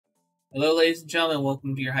Hello, ladies and gentlemen.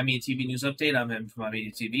 Welcome to your HIMediaTV news update. I'm Em from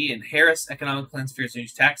HIMediaTV. And Harris economic plans fears new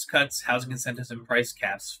tax cuts, housing incentives, and price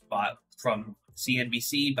caps. From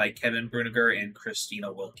CNBC by Kevin Bruniger and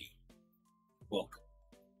Christina Wilkie.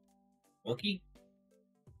 Wilkie?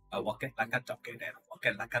 Walk it like a talking, walk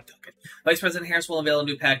it like a talking. Vice President Harris will unveil a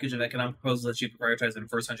new package of economic proposals that she can prioritize in the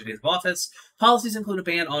first 100 days of office. Policies include a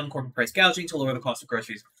ban on corporate price gouging to lower the cost of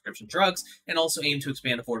groceries and prescription drugs, and also aim to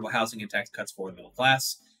expand affordable housing and tax cuts for the middle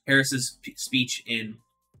class. Harris's speech in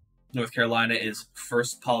North Carolina is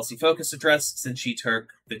first policy-focused address since she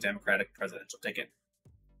took the Democratic presidential ticket.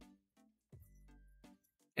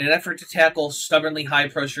 In an effort to tackle stubbornly high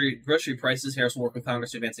grocery prices, Harris will work with Congress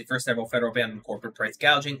to advance a first-ever federal ban on corporate price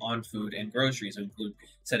gouging on food and groceries, include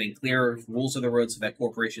setting clear rules of the road so that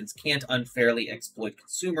corporations can't unfairly exploit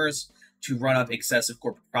consumers to run up excessive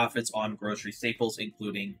corporate profits on grocery staples,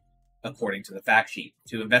 including, according to the fact sheet.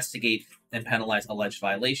 To investigate and penalize alleged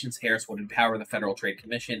violations, Harris would empower the Federal Trade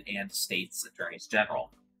Commission and states' attorneys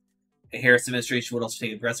general. The Harris administration would also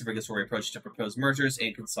take an aggressive regulatory approach to propose mergers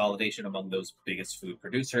and consolidation among those biggest food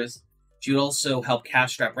producers. She would also help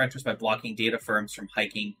cash-strapped renters by blocking data firms from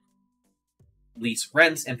hiking lease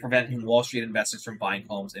rents and preventing Wall Street investors from buying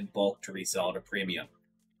homes in bulk to resell at a premium.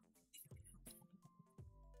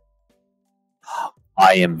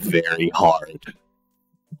 I am very hard.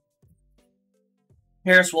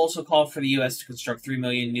 Harris will also call for the U.S. to construct 3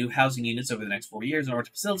 million new housing units over the next 4 years. In order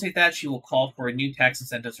to facilitate that, she will call for a new tax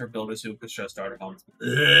incentives for builders who construct starter homes.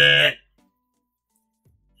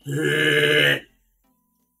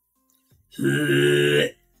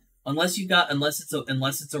 Unless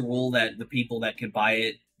it's a rule that the people that can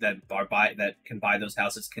buy those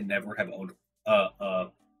houses can never have owned a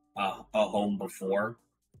home before,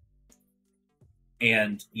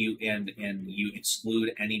 and you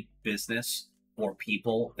exclude any business or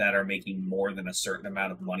people that are making more than a certain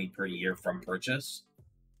amount of money per year from purchase.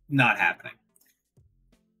 Not happening.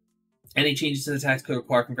 Any changes to the tax code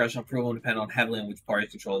require congressional approval and depend on heavily on which party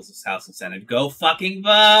controls this House and Senate. Go fucking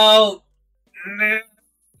vote!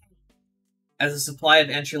 As the supply of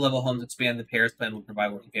entry-level homes expand, the Harris plan will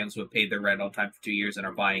provide working families who have paid their rent on time for 2 years and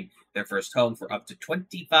are buying their first home for up to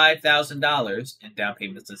 $25,000 in down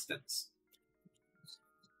payment assistance.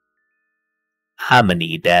 I'm gonna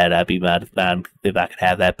need that. I'd be mad if I could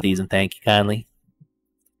have that, please, and thank you kindly.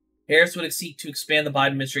 Harris would seek to expand the Biden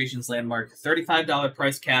administration's landmark $35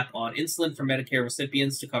 price cap on insulin for Medicare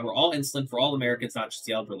recipients to cover all insulin for all Americans, not just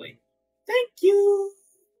the elderly. Thank you.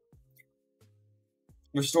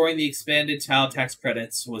 Restoring the expanded child tax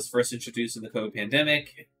credits was first introduced in the COVID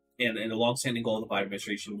pandemic, and a longstanding goal of the Biden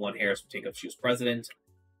administration, one Harris would take up if she was president.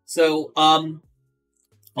 So,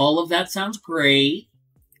 all of that sounds great.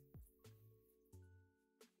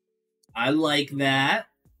 I like that.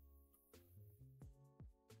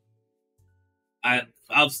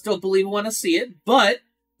 I'll still believe I want to see it, but,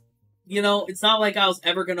 you know, it's not like I was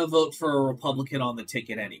ever going to vote for a Republican on the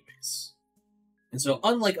ticket anyways. And so,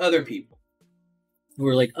 unlike other people who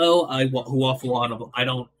are like, oh, I'm not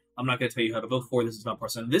going to tell you how to vote for, this is not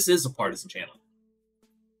partisan. This is a partisan channel.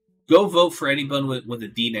 Go vote for anyone with a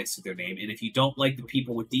D next to their name, and if you don't like the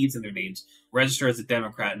people with Ds in their names, register as a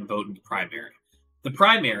Democrat and vote in the primary. The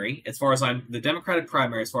primary, the Democratic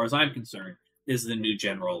primary, as far as I'm concerned, is the new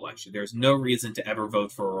general election. There's no reason to ever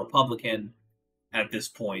vote for a Republican at this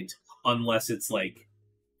point, unless it's like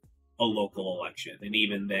a local election. And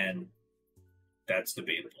even then, that's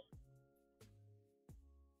debatable.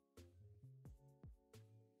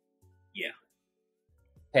 Yeah.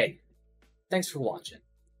 Hey, thanks for watching.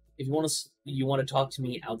 If you want to talk to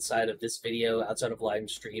me outside of this video, outside of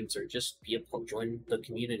live streams, or just join the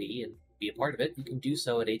community and be a part of it, you can do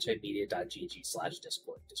so at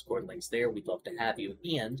himedia.gg/discord. Discord links there. We'd love to have you.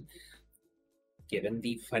 And given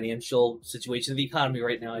the financial situation of the economy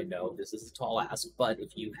right now, I know this is a tall ask, but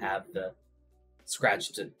if you have the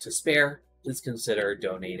scratch to spare, please consider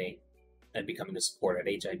donating and becoming a supporter at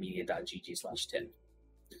himedia.gg/tip.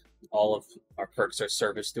 All of our perks are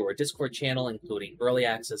serviced through our Discord channel, including early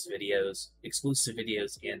access videos, exclusive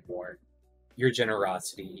videos, and more. Your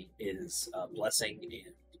generosity is a blessing,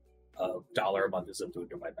 and $1 a month is a boon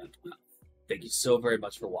to my mental health. Thank you so very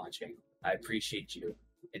much for watching. I appreciate you,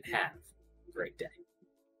 and have a great day.